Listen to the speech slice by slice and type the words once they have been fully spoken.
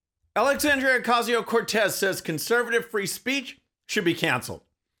Alexandria Ocasio-Cortez says conservative free speech should be canceled.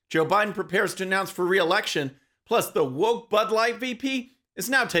 Joe Biden prepares to announce for re-election, plus the woke Bud Light VP is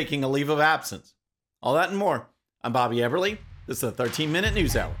now taking a leave of absence. All that and more. I'm Bobby Eberle. This is the 13-Minute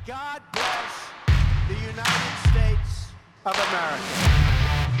News Hour. God bless the United States of America.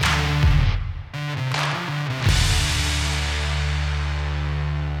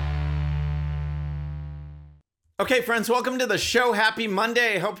 Okay, friends, welcome to the show. Happy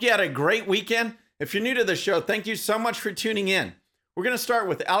Monday. I hope you had a great weekend. If you're new to the show, thank you so much for tuning in. We're going to start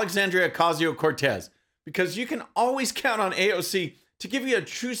with Alexandria Ocasio-Cortez because you can always count on AOC to give you a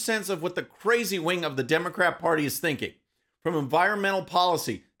true sense of what the crazy wing of the Democrat Party is thinking. From environmental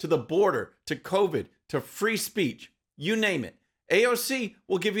policy to the border to COVID to free speech, you name it. AOC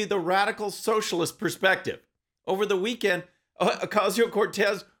will give you the radical socialist perspective. Over the weekend,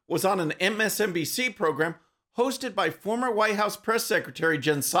 Ocasio-Cortez was on an MSNBC program hosted by former White House Press Secretary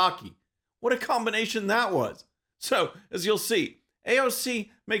Jen Psaki. What a combination that was. So, as you'll see, AOC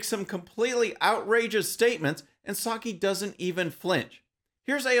makes some completely outrageous statements and Psaki doesn't even flinch.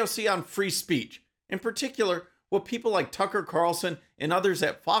 Here's AOC on free speech, in particular, what people like Tucker Carlson and others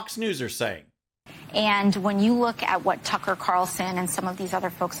at Fox News are saying. And when you look at what Tucker Carlson and some of these other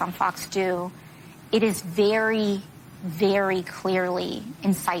folks on Fox do, it is very, very clearly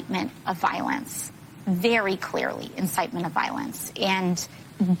incitement of violence. Very clearly incitement of violence. And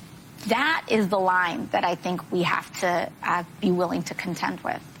that is the line that I think we have to be willing to contend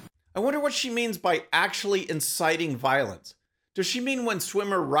with. I wonder what she means by actually inciting violence. Does she mean when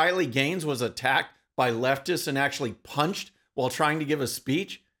swimmer Riley Gaines was attacked by leftists and actually punched while trying to give a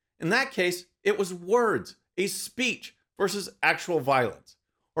speech? In that case, it was words, a speech versus actual violence.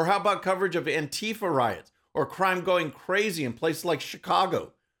 Or how about coverage of Antifa riots or crime going crazy in places like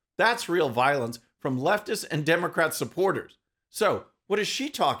Chicago? That's real violence from leftists and Democrat supporters. So, what is she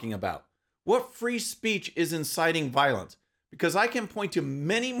talking about? What free speech is inciting violence? Because I can point to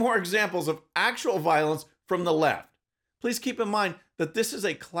many more examples of actual violence from the left. Please keep in mind that this is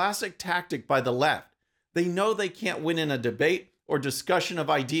a classic tactic by the left. They know they can't win in a debate or discussion of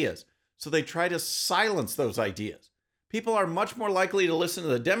ideas, so they try to silence those ideas. People are much more likely to listen to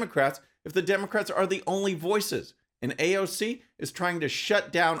the Democrats if the Democrats are the only voices, and AOC is trying to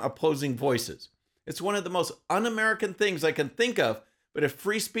shut down opposing voices. It's one of the most un-American things I can think of, but if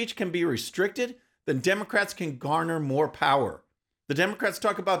free speech can be restricted, then Democrats can garner more power. The Democrats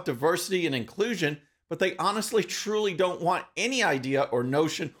talk about diversity and inclusion, but they honestly truly don't want any idea or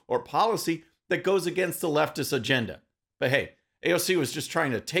notion or policy that goes against the leftist agenda. But hey, AOC was just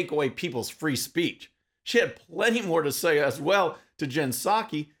trying to take away people's free speech. She had plenty more to say as well to Jen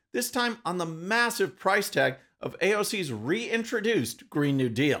Psaki, this time on the massive price tag of AOC's reintroduced Green New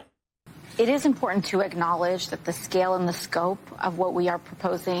Deal. It is important to acknowledge that the scale and the scope of what we are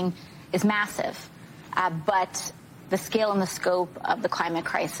proposing is massive, but the scale and the scope of the climate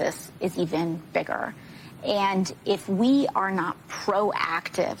crisis is even bigger. And if we are not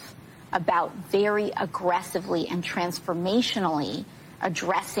proactive about very aggressively and transformationally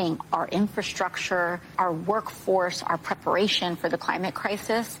addressing our infrastructure, our workforce, our preparation for the climate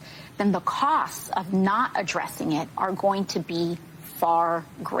crisis, then the costs of not addressing it are going to be far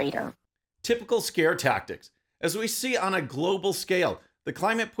greater. Typical scare tactics. As we see on a global scale, the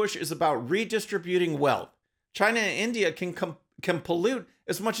climate push is about redistributing wealth. China and India can pollute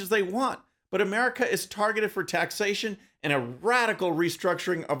as much as they want, but America is targeted for taxation and a radical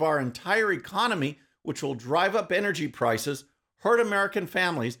restructuring of our entire economy, which will drive up energy prices, hurt American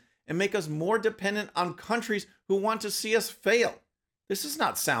families, and make us more dependent on countries who want to see us fail. This is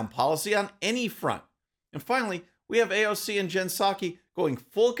not sound policy on any front. And finally, we have AOC and Jen Psaki going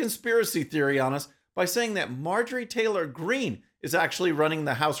full conspiracy theory on us by saying that Marjorie Taylor Greene is actually running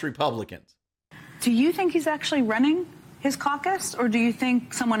the House Republicans. Do you think he's actually running his caucus, or do you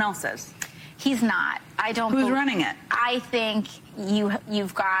think someone else is? He's not. I don't. Who's running it? I think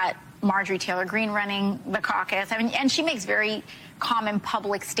you've got Marjorie Taylor Greene running the caucus. I mean, and she makes very common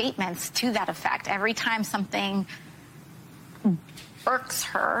public statements to that effect. Every time something irks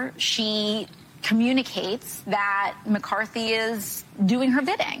her, she communicates that McCarthy is doing her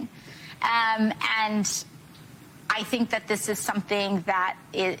bidding. And I think that this is something that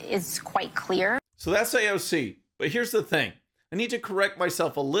is quite clear. So that's AOC. But here's the thing. I need to correct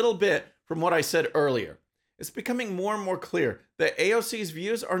myself a little bit from what I said earlier. It's becoming more and more clear that AOC's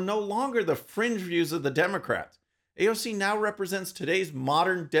views are no longer the fringe views of the Democrats. AOC now represents today's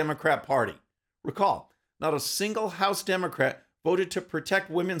modern Democrat Party. Recall, not a single House Democrat voted to protect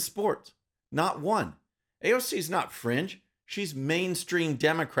women's sports. Not one. AOC's not fringe. She's mainstream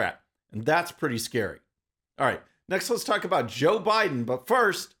Democrat. And that's pretty scary. All right, next let's talk about Joe Biden. But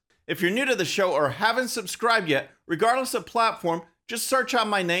first, If you're new to the show or haven't subscribed yet, regardless of platform, just search out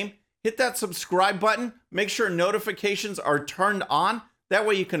my name, hit that subscribe button, make sure notifications are turned on. That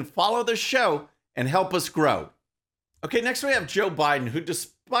way you can follow the show and help us grow. Okay, next we have Joe Biden, who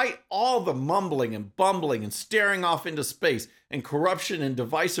despite all the mumbling and bumbling and staring off into space and corruption and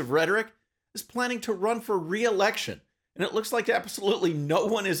divisive rhetoric, is planning to run for re-election. And it looks like absolutely no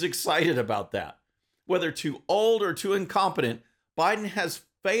one is excited about that. Whether too old or too incompetent, Biden has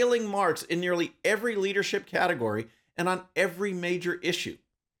failing marks in nearly every leadership category and on every major issue.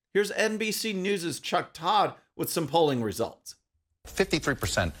 Here's NBC News' Chuck Todd with some polling results.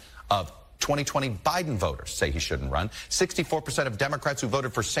 53% of 2020 Biden voters say he shouldn't run. 64% of Democrats who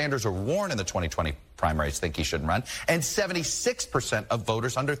voted for Sanders or Warren in the 2020 primaries think he shouldn't run. And 76% of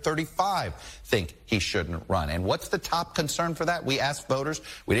voters under 35 think he shouldn't run. And what's the top concern for that? We asked voters.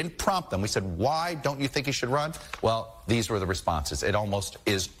 We didn't prompt them. We said, why don't you think he should run? Well, these were the responses. It almost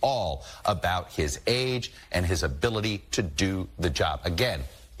is all about his age and his ability to do the job. Again,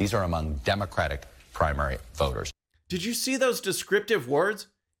 these are among Democratic primary voters. Did you see those descriptive words?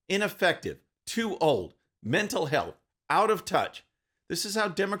 Ineffective, too old, mental health, out of touch. This is how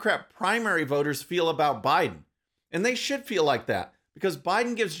Democrat primary voters feel about Biden. And they should feel like that because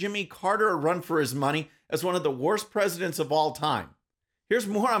Biden gives Jimmy Carter a run for his money as one of the worst presidents of all time. Here's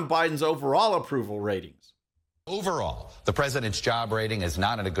more on Biden's overall approval ratings. Overall, the president's job rating is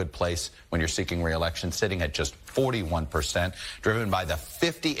not in a good place when you're seeking re-election, sitting at just 41%, driven by the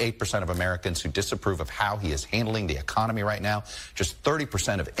 58% of Americans who disapprove of how he is handling the economy right now. Just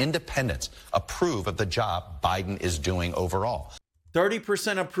 30% of independents approve of the job Biden is doing overall.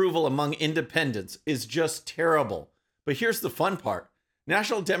 30% approval among independents is just terrible. But here's the fun part.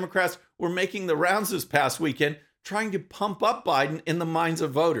 National Democrats were making the rounds this past weekend trying to pump up Biden in the minds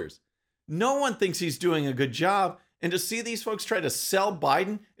of voters. No one thinks he's doing a good job, and to see these folks try to sell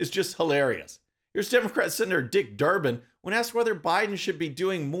Biden is just hilarious. Here's Democrat Senator Dick Durbin when asked whether Biden should be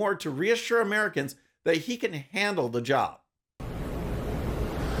doing more to reassure Americans that he can handle the job.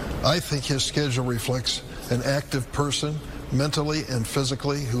 I think his schedule reflects an active person, mentally and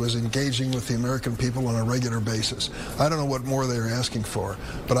physically, who is engaging with the American people on a regular basis. I don't know what more they're asking for,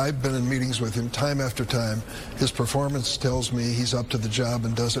 but I've been in meetings with him time after time. His performance tells me he's up to the job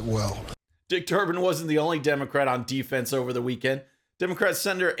and does it well. Dick Durbin wasn't the only Democrat on defense over the weekend. Democrat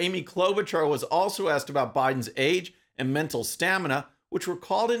Senator Amy Klobuchar was also asked about Biden's age and mental stamina, which were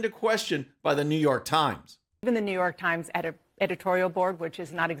called into question by the New York Times. Even the New York Times editorial board, which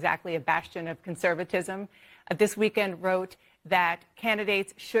is not exactly a bastion of conservatism, this weekend wrote that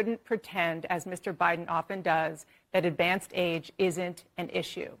candidates shouldn't pretend, as Mr. Biden often does, that advanced age isn't an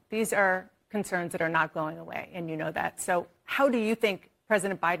issue. These are concerns that are not going away, and you know that. So how do you think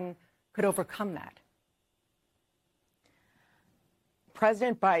President Biden could overcome that?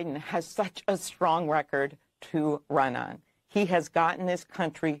 President Biden has such a strong record to run on. He has gotten this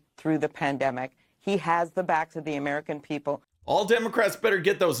country through the pandemic. He has the backs of the American people. All Democrats better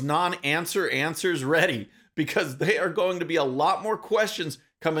get those non-answer answers ready because they are going to be a lot more questions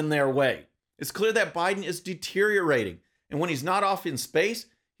coming their way. It's clear that Biden is deteriorating, and when he's not off in space,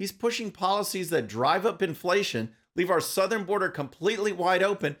 he's pushing policies that drive up inflation, leave our southern border completely wide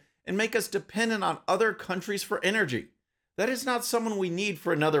open, and make us dependent on other countries for energy. That is not someone we need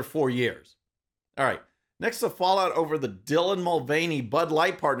for another 4 years. All right, next, the fallout over the Dylan Mulvaney Bud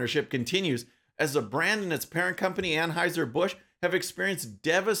Light partnership continues as the brand and its parent company Anheuser-Busch have experienced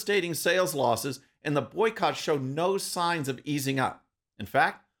devastating sales losses, and the boycott show no signs of easing up. In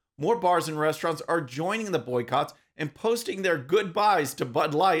fact, more bars and restaurants are joining the boycotts and posting their goodbyes to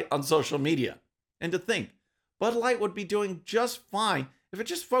Bud Light on social media. And to think, Bud Light would be doing just fine if it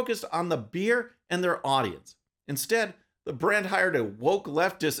just focused on the beer and their audience. Instead, the brand hired a woke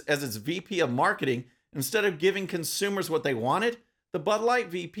leftist as its VP of marketing. Instead of giving consumers what they wanted, the Bud Light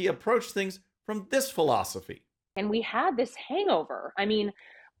VP approached things from this philosophy. And we had this hangover. I mean,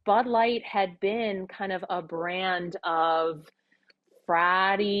 Bud Light had been kind of a brand of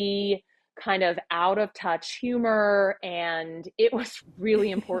fratty, kind of out of touch humor, and it was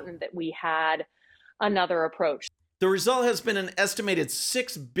really important that we had another approach. The result has been an estimated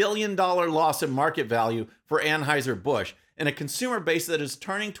 $6 billion loss in market value for Anheuser-Busch and a consumer base that is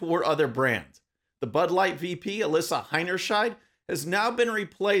turning toward other brands. The Bud Light VP, Alyssa Heinerscheid, has now been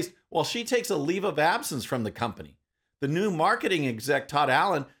replaced while she takes a leave of absence from the company. The new marketing exec, Todd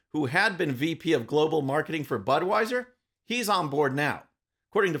Allen, who had been VP of global marketing for Budweiser, he's on board now.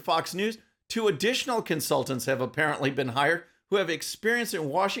 According to Fox News, 2 additional consultants have apparently been hired who have experience in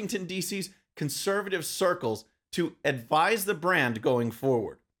Washington, D.C.'s conservative circles to advise the brand going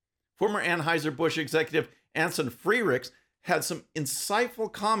forward. Former Anheuser-Busch executive Anson Friedrichs had some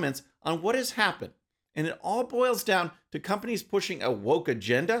insightful comments on what has happened, and it all boils down to companies pushing a woke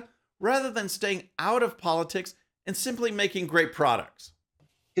agenda rather than staying out of politics and simply making great products.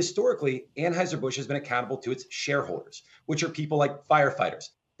 Historically, Anheuser-Busch has been accountable to its shareholders, which are people like firefighters,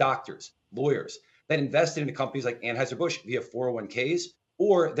 doctors, lawyers, that invested into companies like Anheuser-Busch via 401ks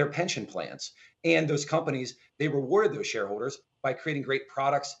or their pension plans. And those companies, they rewarded those shareholders by creating great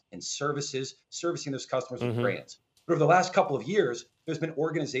products and services, servicing those customers with brands. But over the last couple of years, there's been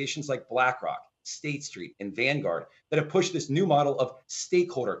organizations like BlackRock, State Street, and Vanguard that have pushed this new model of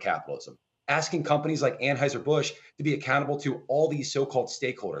stakeholder capitalism, asking companies like Anheuser-Busch to be accountable to all these so-called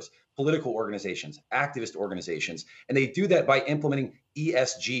stakeholders, political organizations, activist organizations. And they do that by implementing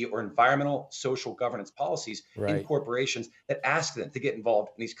ESG, or environmental social governance policies, in corporations that ask them to get involved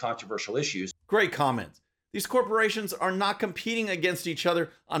in these controversial issues. Great comments. These corporations are not competing against each other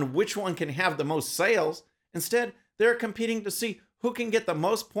on which one can have the most sales. Instead, they're competing to see who can get the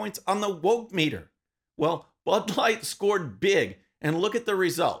most points on the woke meter. Well, Bud Light scored big, and look at the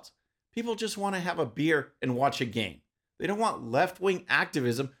results. People just want to have a beer and watch a game. They don't want left-wing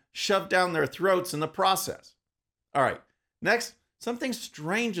activism shoved down their throats in the process. All right, next, something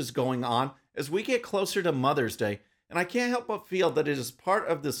strange is going on as we get closer to Mother's Day, and I can't help but feel that it is part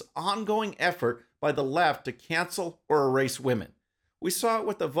of this ongoing effort by the left to cancel or erase women. We saw it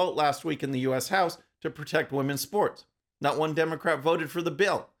with the vote last week in the U.S. House to protect women's sports. Not one Democrat voted for the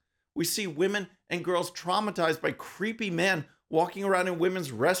bill. We see women and girls traumatized by creepy men walking around in women's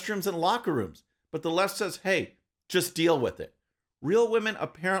restrooms and locker rooms. But the left says, hey, just deal with it. Real women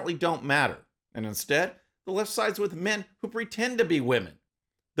apparently don't matter. And instead, the left sides with men who pretend to be women.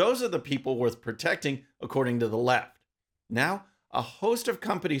 Those are the people worth protecting, according to the left. Now, a host of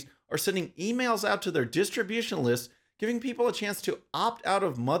companies are sending emails out to their distribution lists, giving people a chance to opt out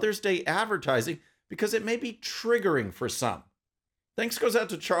of Mother's Day advertising because it may be triggering for some. Thanks goes out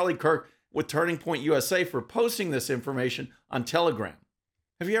to Charlie Kirk with Turning Point USA for posting this information on Telegram.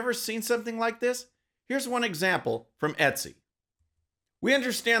 Have you ever seen something like this? Here's one example from Etsy. We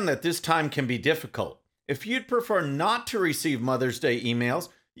understand that this time can be difficult. If you'd prefer not to receive Mother's Day emails,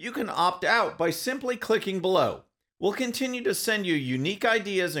 you can opt out by simply clicking below. We'll continue to send you unique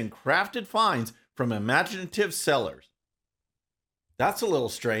ideas and crafted finds from imaginative sellers. That's a little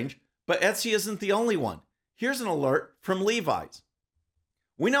strange, but Etsy isn't the only one. Here's an alert from Levi's.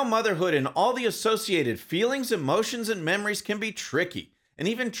 We know motherhood and all the associated feelings, emotions, and memories can be tricky and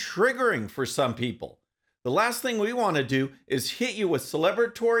even triggering for some people. The last thing we want to do is hit you with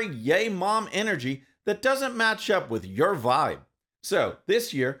celebratory yay mom energy that doesn't match up with your vibe. So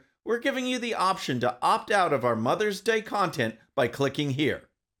this year, we're giving you the option to opt out of our Mother's Day content by clicking here.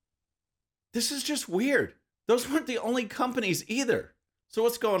 This is just weird. Those weren't the only companies either. So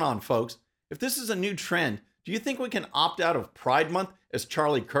what's going on, folks? If this is a new trend, do you think we can opt out of Pride Month, as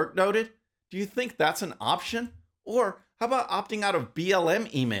Charlie Kirk noted? Do you think that's an option? Or how about opting out of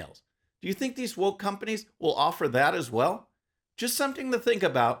BLM emails? Do you think these woke companies will offer that as well? Just something to think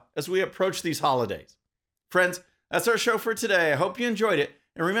about as we approach these holidays. Friends, that's our show for today. I hope you enjoyed it.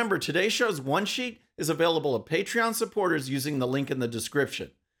 And remember, today's show's one sheet is available to Patreon supporters using the link in the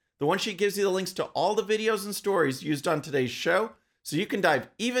description. The one sheet gives you the links to all the videos and stories used on today's show, so you can dive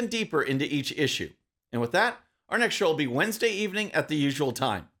even deeper into each issue. And with that, our next show will be Wednesday evening at the usual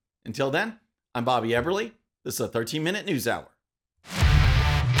time. Until then, I'm Bobby Eberle. This is a 13-minute news hour.